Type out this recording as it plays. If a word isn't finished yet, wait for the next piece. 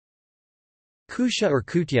Kutia or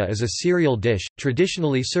Kutia is a cereal dish,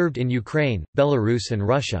 traditionally served in Ukraine, Belarus and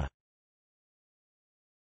Russia.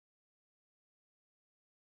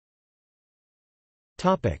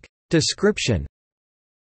 Description.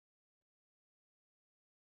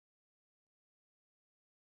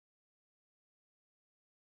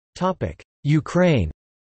 Ukraine.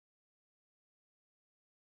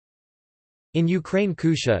 In Ukraine,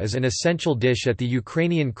 kutia is an essential dish at the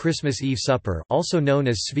Ukrainian Christmas Eve supper, also known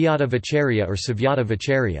as Svyata Večerya or Svyata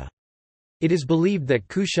Večerya. It is believed that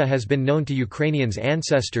kutia has been known to Ukrainians'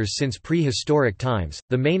 ancestors since prehistoric times.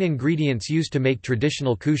 The main ingredients used to make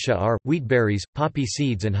traditional kutia are wheatberries, poppy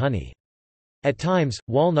seeds, and honey. At times,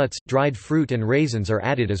 walnuts, dried fruit, and raisins are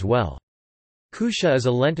added as well. Kutia is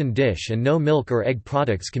a Lenten dish and no milk or egg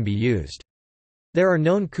products can be used. There are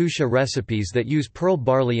known kutia recipes that use pearl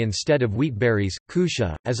barley instead of wheatberries.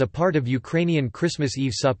 Kutia, as a part of Ukrainian Christmas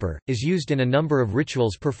Eve supper, is used in a number of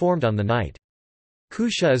rituals performed on the night.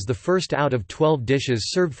 Kutia is the first out of 12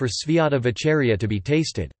 dishes served for Svyata Večerya to be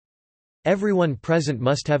tasted. Everyone present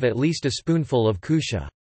must have at least a spoonful of kutia.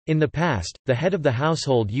 In the past, the head of the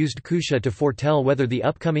household used kutia to foretell whether the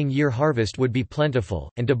upcoming year harvest would be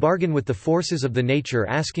plentiful, and to bargain with the forces of the nature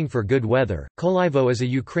asking for good weather. Kolyvo is a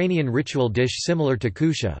Ukrainian ritual dish similar to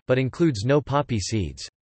kutia, but includes no poppy seeds.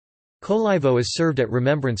 Kolyvo is served at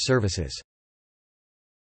remembrance services.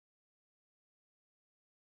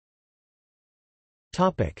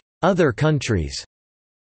 Other countries.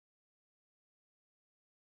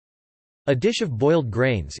 A dish of boiled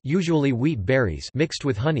grains, usually wheat berries mixed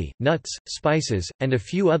with honey, nuts, spices, and a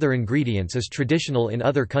few other ingredients, is traditional in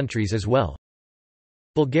other countries as well.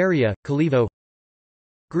 Bulgaria, Kolivo.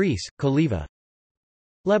 Greece, Koliva.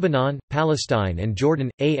 Lebanon, Palestine and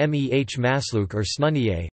Jordan, Ameh masluk or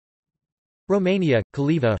snuniye. Romania,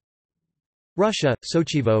 Koliva. Russia,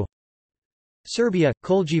 Sochivo. Serbia,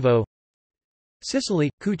 Koljivo.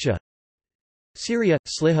 Sicily, Kucha. Syria,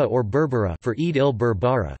 Sliha or Berbera for Eid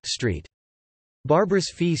il-Berbera, street. Barbarous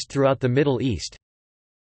feast throughout the Middle East.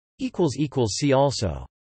 See also